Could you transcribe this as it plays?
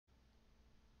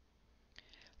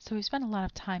So we spend a lot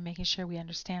of time making sure we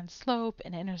understand slope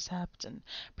and intercept and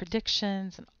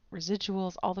predictions and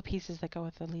residuals, all the pieces that go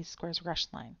with the least squares regression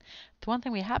line. The one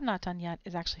thing we have not done yet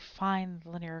is actually find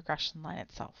the linear regression line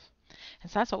itself.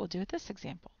 And so that's what we'll do with this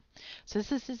example. So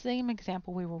this is the same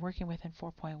example we were working with in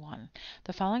 4.1.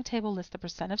 The following table lists the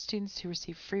percent of students who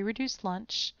receive free reduced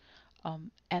lunch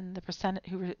and the percent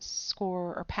who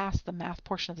score or pass the math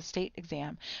portion of the state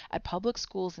exam at public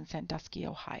schools in Sandusky,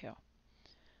 Ohio.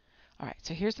 All right,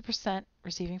 so here's the percent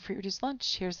receiving free reduced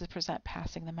lunch. Here's the percent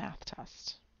passing the math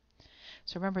test.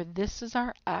 So remember, this is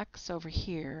our x over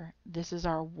here. This is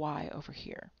our y over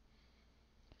here.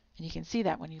 And you can see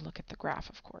that when you look at the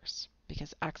graph, of course,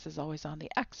 because x is always on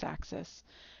the x-axis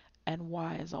and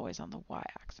y is always on the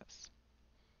y-axis.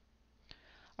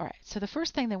 All right, so the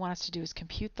first thing they want us to do is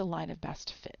compute the line of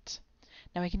best fit.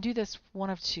 Now we can do this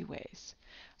one of two ways.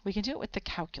 We can do it with the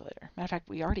calculator. Matter of fact,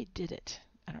 we already did it.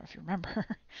 I don't know if you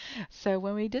remember. So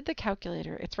when we did the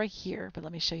calculator, it's right here, but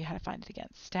let me show you how to find it again.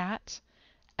 Stat,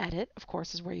 edit, of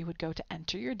course, is where you would go to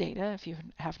enter your data if you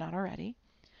have not already.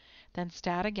 Then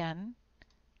stat again,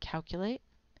 calculate,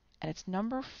 and it's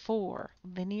number 4,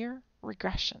 linear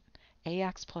regression,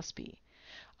 AX plus B.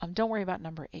 Don't worry about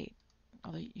number 8,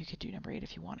 although you could do number 8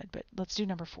 if you wanted, but let's do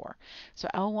number 4. So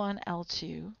L1,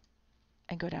 L2,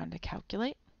 and go down to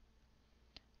calculate,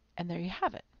 and there you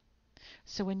have it.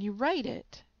 So when you write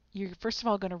it, you're first of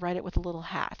all going to write it with a little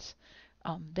hat.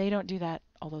 They don't do that,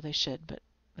 although they should, but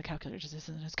the calculator just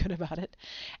isn't as good about it.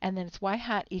 And then it's y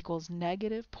hat equals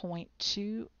negative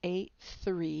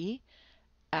 0.283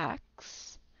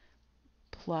 x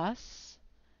plus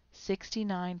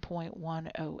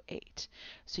 69.108.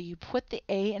 So you put the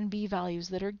a and b values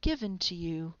that are given to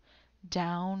you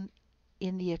down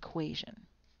in the equation.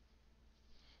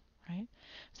 Right?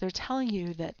 So they're telling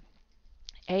you that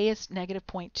a is negative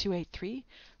 0.283,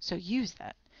 so use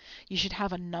that. You should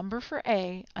have a number for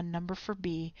a, a number for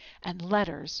b, and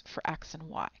letters for x and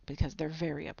y because they're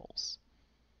variables.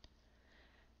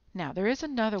 Now, there is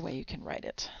another way you can write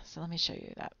it. So let me show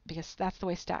you that because that's the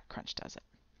way StatCrunch does it.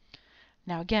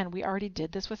 Now, again, we already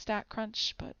did this with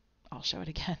StatCrunch, but I'll show it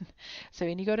again. So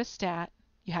when you go to Stat,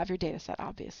 you have your data set,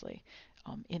 obviously,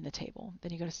 in the table.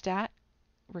 Then you go to Stat,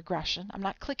 Regression. I'm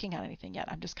not clicking on anything yet.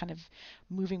 I'm just kind of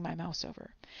moving my mouse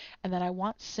over. And then I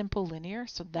want simple linear,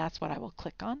 so that's what I will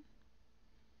click on.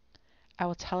 I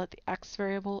will tell it the x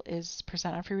variable is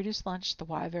percent on free reduced lunch, the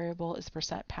y variable is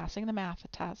percent passing the math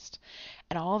test,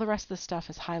 and all the rest of the stuff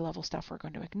is high-level stuff we're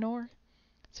going to ignore.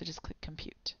 So just click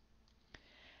compute.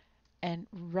 And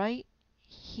right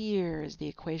here is the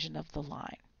equation of the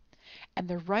line. And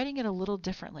they're writing it a little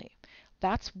differently.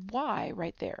 That's y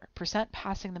right there, percent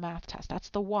passing the math test. That's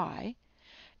the y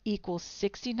equals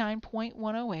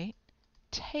 69.108,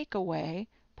 take away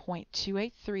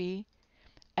 0.283,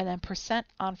 and then percent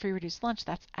on free reduced lunch,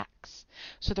 that's x.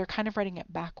 So they're kind of writing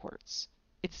it backwards.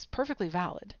 It's perfectly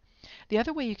valid. The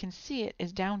other way you can see it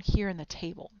is down here in the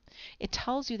table. It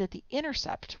tells you that the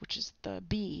intercept, which is the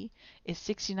b, is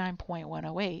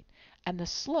 69.108, and the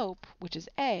slope, which is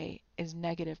a, is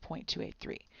negative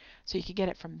 0.283. So you could get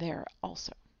it from there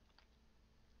also.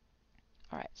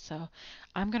 All right, so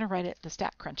I'm going to write it the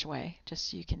StatCrunch way, just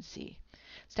so you can see.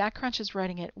 StatCrunch is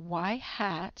writing it y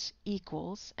hat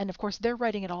equals, and of course they're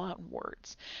writing it all out in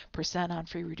words, percent on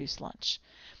free reduced lunch.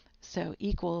 So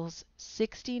equals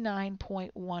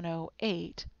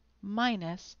 69.108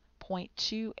 minus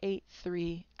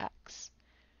 0.283x.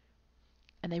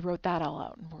 And they wrote that all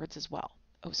out in words as well.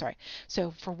 Oh, sorry.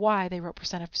 So for y, they wrote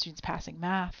percent of students passing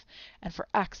math, and for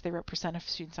x, they wrote percent of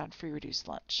students on free reduced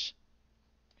lunch.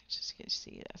 Just get you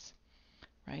see this,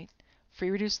 right?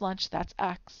 Free reduced lunch, that's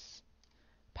x.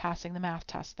 Passing the math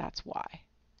test, that's y,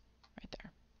 right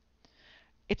there.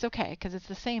 It's okay because it's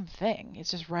the same thing.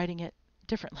 It's just writing it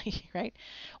differently, right?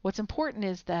 What's important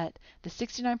is that the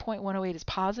 69.108 is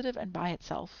positive and by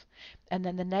itself, and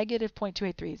then the negative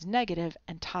 0.283 is negative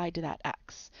and tied to that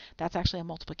x. That's actually a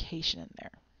multiplication in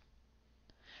there.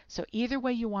 So either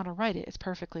way you want to write it is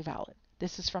perfectly valid.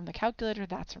 This is from the calculator,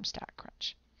 that's from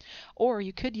StatCrunch. Or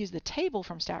you could use the table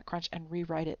from StatCrunch and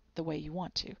rewrite it the way you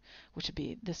want to, which would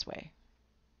be this way.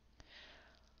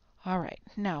 All right,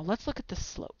 now let's look at the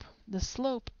slope. The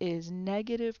slope is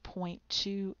negative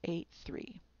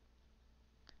 0.283.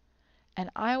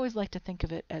 And I always like to think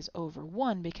of it as over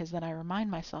 1 because then I remind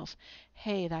myself,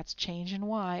 hey, that's change in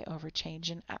y over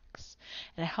change in x.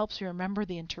 And it helps me remember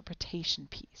the interpretation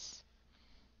piece.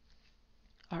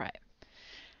 All right.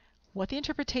 What the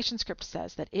interpretation script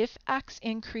says that if x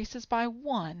increases by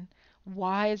 1,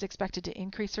 y is expected to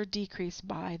increase or decrease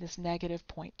by this negative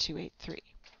 0.283.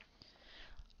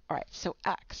 All right, so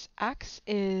x. X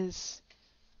is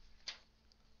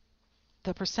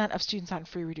the percent of students on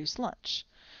free reduced lunch.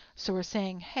 So we're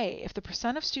saying, hey, if the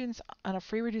percent of students on a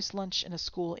free reduced lunch in a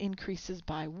school increases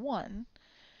by 1,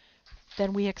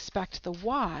 then we expect the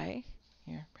Y,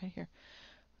 here, right here,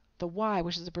 the Y,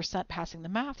 which is the percent passing the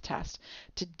math test,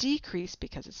 to decrease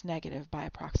because it's negative by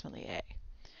approximately A.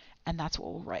 And that's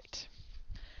what we'll write.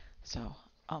 So,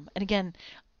 and again,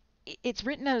 it's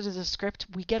written out as a script.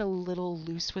 We get a little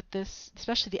loose with this,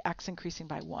 especially the X increasing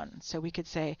by 1. So we could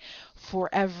say for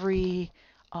every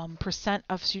percent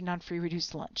of student on free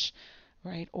reduced lunch,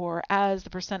 right? Or as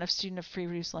the percent of student of free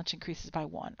reduced lunch increases by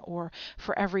 1, or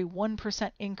for every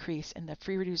 1% increase in the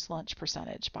free reduced lunch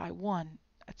percentage by 1,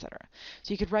 etc.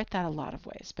 So you could write that a lot of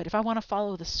ways. But if I want to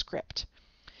follow the script,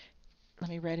 let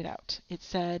me write it out. It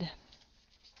said,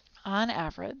 on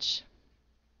average,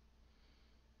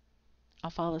 I'll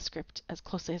follow the script as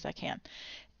closely as I can.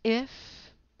 If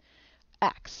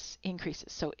X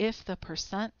increases, so if the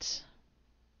percent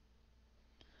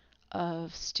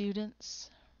of students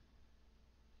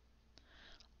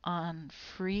on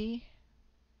free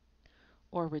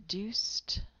or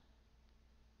reduced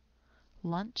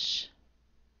lunch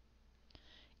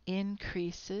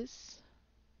increases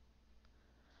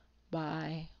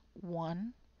by 1,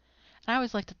 and I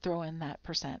always like to throw in that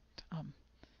percent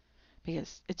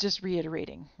because it's just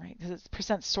reiterating, right? Because it's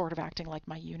percent sort of acting like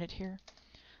my unit here.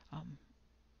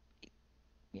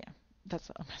 Yeah, that's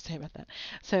what I'm going to say about that.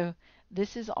 So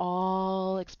this is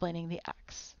all explaining the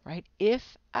X, right?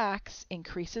 If X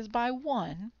increases by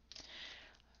 1,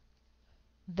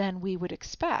 then we would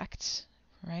expect,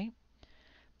 right,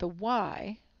 the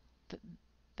Y,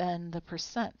 then the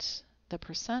percent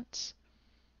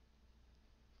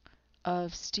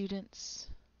of students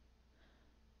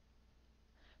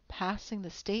passing the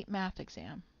state math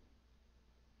exam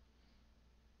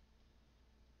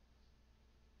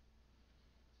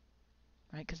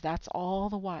right? Because that's all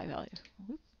the Y value.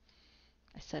 Whoop.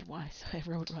 I said Y, so I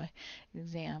wrote Y.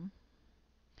 Exam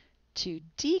to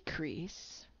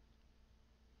decrease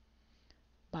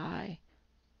by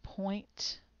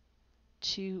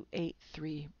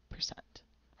 0.283%,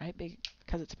 right?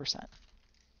 Because it's a percent.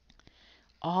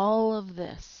 All of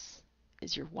this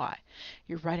is your Y.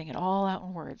 You're writing it all out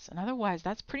in words. And otherwise,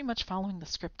 that's pretty much following the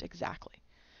script exactly.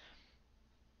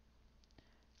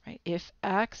 Right? If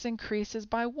X increases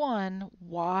by 1,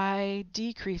 Y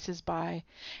decreases by,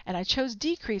 and I chose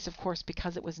decrease, of course,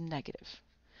 because it was negative.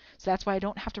 So that's why I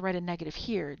don't have to write a negative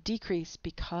here. Decrease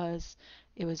because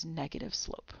it was negative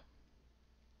slope.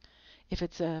 If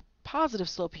it's a positive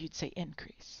slope, you'd say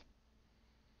increase.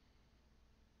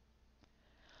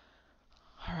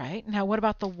 All right, now what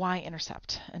about the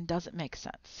y-intercept? And does it make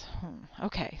sense?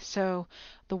 Okay, so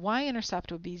the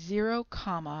y-intercept would be 0,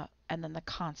 comma, and then the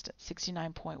constant,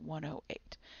 69.108.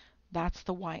 That's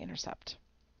the y-intercept.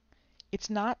 It's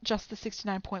not just the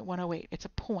 69.108, it's a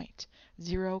point,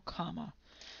 0, comma,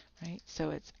 right?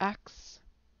 So it's x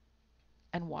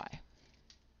and y.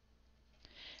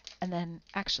 And then,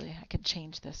 actually, I can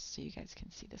change this so you guys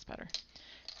can see this better.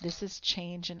 This is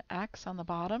change in x on the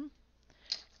bottom,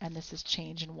 and this is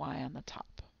change in y on the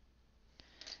top.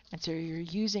 And so you're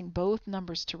using both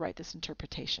numbers to write this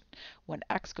interpretation. When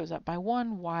x goes up by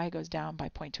 1, y goes down by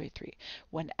 0.283.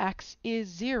 When x is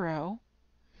 0,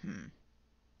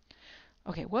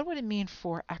 okay, what would it mean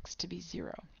for x to be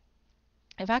 0?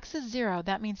 If x is 0,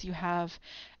 that means you have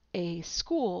a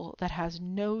school that has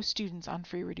no students on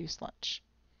free reduced lunch.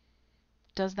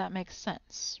 Does that make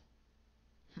sense?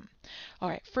 All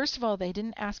right, first of all, they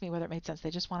didn't ask me whether it made sense. They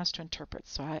just want us to interpret,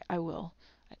 so I will.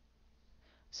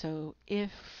 So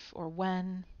if or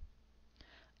when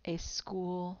a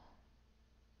school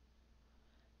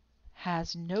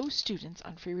has no students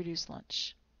on free reduced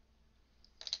lunch,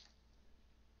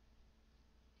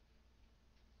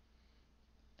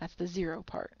 that's the 0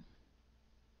 part.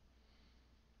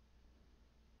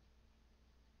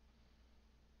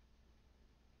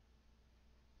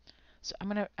 So I'm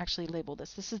going to actually label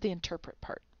this. This is the interpret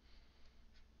part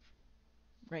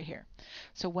right here.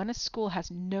 So when a school has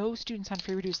no students on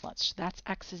free reduced lunch, that's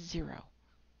x is 0,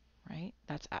 right?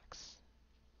 That's x,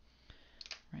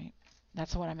 right?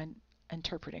 That's what I'm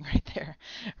interpreting right there,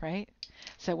 right?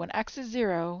 So when x is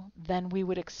 0, then we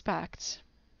would expect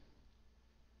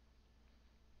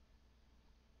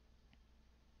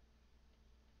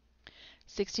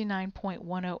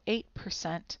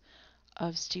 69.108%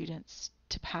 of students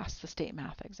to pass the state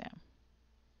math exam.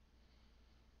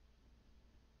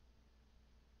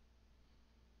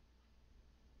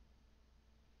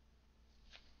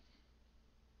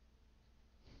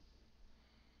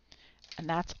 And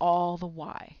that's all the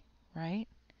y, right?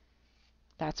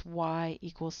 That's y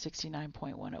equals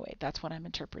 69.108. That's what I'm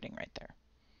interpreting right there.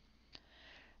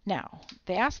 Now,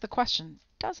 they ask the question,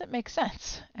 does it make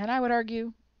sense? And I would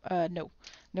argue, no.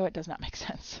 No, it does not make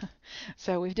sense.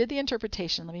 So we did the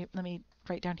interpretation. Let me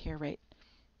write down here, right?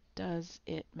 Does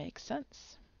it make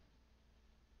sense?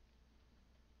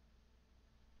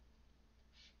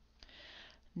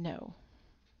 No.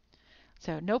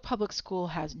 So no public school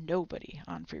has nobody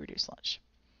on free reduced lunch.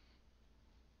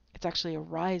 It's actually a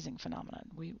rising phenomenon.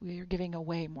 We are giving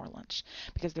away more lunch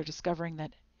because they're discovering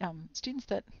that students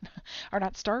that are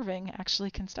not starving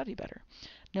actually can study better.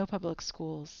 No public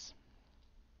schools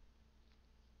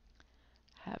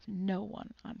have no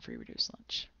one on free reduced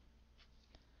lunch,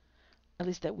 at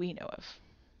least that we know of.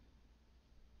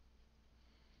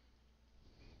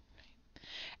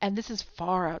 And this is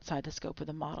far outside the scope of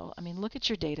the model. I mean, look at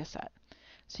your data set.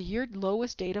 So your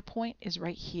lowest data point is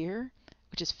right here,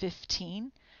 which is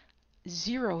 15.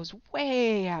 0 is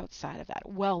way outside of that,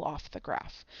 well off the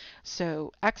graph.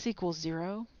 So x equals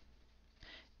 0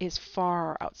 is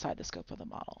far outside the scope of the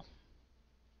model.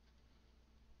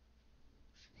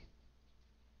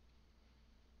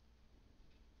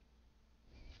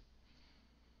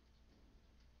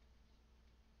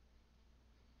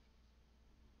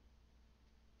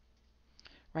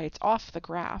 Right? It's off the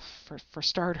graph for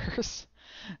starters.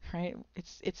 Right?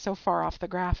 It's so far off the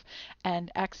graph, and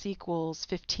x equals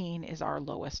 15 is our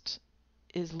lowest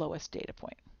data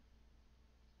point.